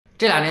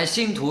这2年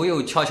星途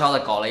又悄悄地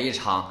搞了一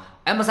场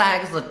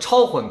M3X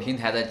超混平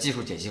台的技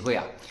术解析会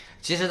啊。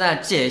其实呢，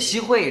解析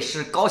会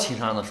是高情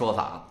商的说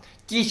法啊，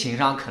低情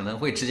商可能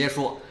会直接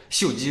说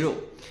秀肌肉。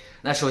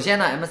那首先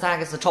呢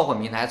 ，M3X 超混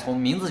平台从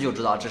名字就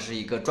知道，这是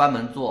一个专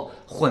门做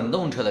混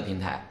动车的平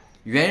台，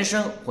原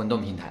生混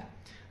动平台。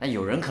那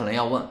有人可能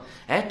要问，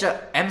哎，这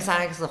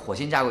M3X 火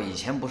星架构以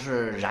前不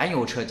是燃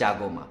油车架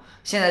构吗？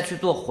现在去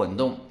做混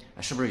动，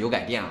是不是有改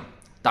变啊？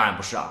当然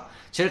不是啊。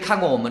其实看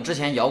过我们之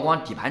前瑶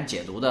光底盘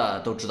解读的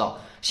都知道，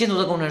星途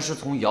的工程师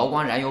从瑶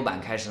光燃油版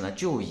开始呢，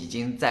就已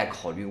经在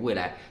考虑未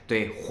来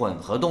对混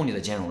合动力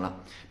的兼容了。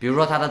比如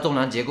说它的纵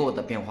梁结构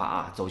的变化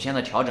啊，走线的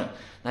调整，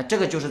那这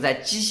个就是在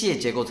机械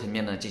结构层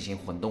面呢进行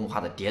混动化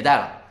的迭代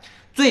了。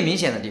最明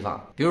显的地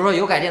方，比如说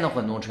有改电的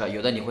混动车，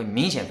有的你会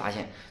明显发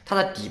现它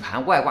的底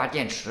盘外挂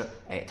电池，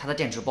它的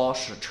电池包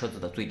是车子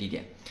的最低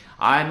点。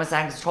而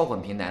M3X 超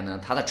混平台呢，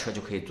它的车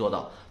就可以做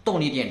到动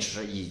力电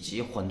池以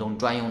及混动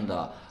专用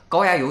的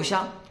高压油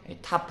箱，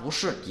它不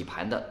是底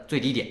盘的最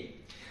低点。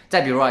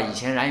再比如啊，以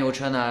前燃油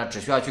车呢，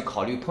只需要去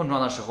考虑碰撞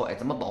的时候，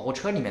怎么保护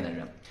车里面的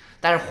人，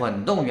但是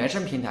混动原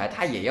生平台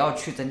它也要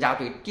去增加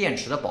对电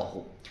池的保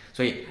护，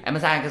所以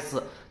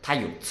M3X 它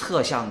有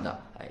侧向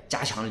的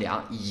加强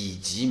梁以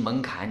及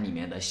门槛里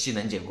面的吸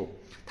能结构，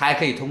它还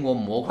可以通过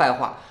模块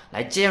化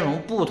来兼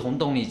容不同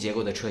动力结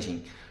构的车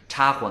型，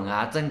插混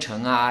啊、增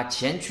程啊、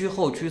前驱、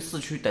后驱、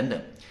四驱等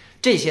等。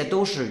这些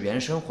都是原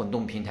生混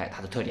动平台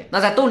它的特点。那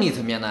在动力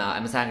层面呢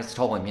 ，M3X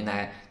超混平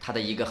台它的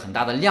一个很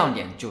大的亮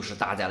点就是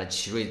搭载了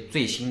奇瑞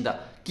最新的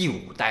第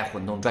5代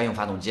混动专用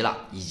发动机了，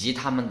以及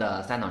他们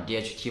的3档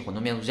DHT 混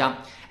动变速箱，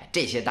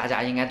这些大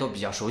家应该都比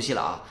较熟悉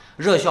了啊。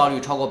热效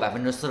率超过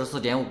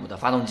 44.5% 的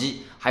发动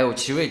机，还有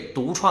奇瑞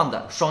独创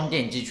的双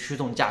电机驱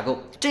动架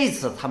构。这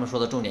次他们说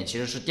的重点其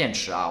实是电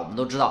池啊。我们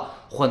都知道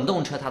混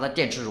动车它的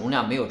电池容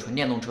量没有纯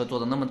电动车做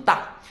的那么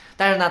大，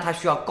但是呢它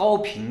需要高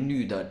频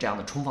率的这样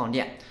的充放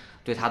电，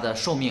对它的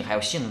寿命还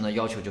有性能的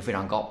要求就非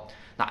常高。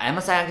那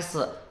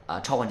M3X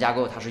超混架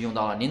构它是用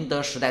到了宁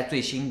德时代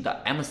最新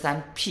的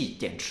M3P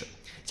电池。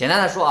简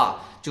单的说啊，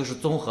就是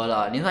综合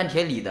了磷酸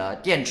铁锂的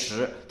电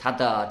池它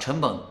的成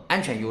本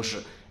安全优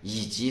势，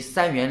以及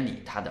3元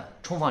锂它的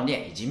充放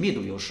电以及密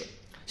度优势。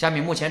相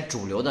比目前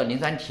主流的磷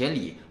酸铁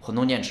锂混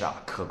动电池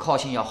啊，可靠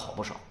性要好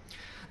不少。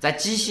在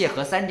机械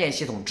和3电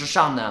系统之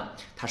上呢，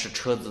它是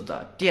车子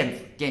的电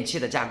子电器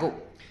的架构。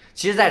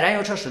其实在燃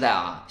油车时代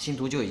啊，星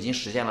途就已经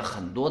实现了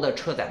很多的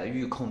车载的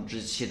预控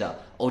制器的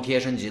OTA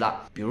升级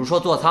了，比如说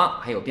座舱，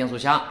还有变速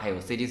箱，还有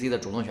CDC 的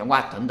主动悬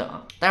挂等等。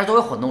但是作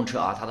为混动车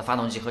啊，它的发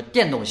动机和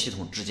电动系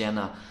统之间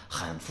呢，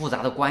很复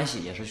杂的关系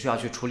也是需要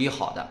去处理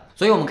好的。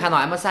所以我们看到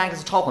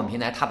M3X 超混平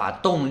台，它把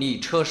动力、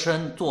车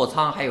身、座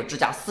舱还有支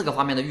架4个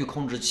方面的预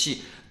控制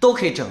器都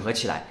可以整合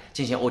起来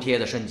进行 OTA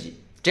的升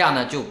级，这样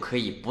呢就可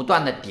以不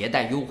断的迭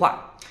代优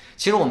化。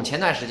其实我们前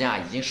段时间啊，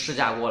已经试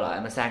驾过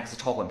了 M3X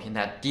超混平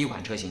台第一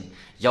款车型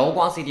瑶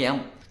光 CDM，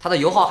 它的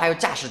油耗还有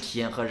驾驶体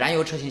验和燃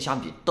油车型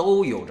相比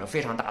都有着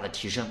非常大的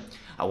提升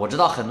啊！我知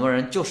道很多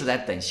人就是在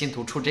等星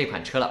途出这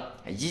款车了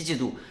，1季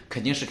度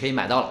肯定是可以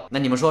买到了。那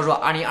你们说说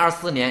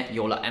，2024年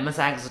有了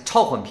M3X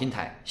超混平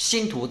台，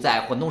星途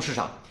在混动市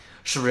场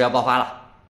是不是要爆发了？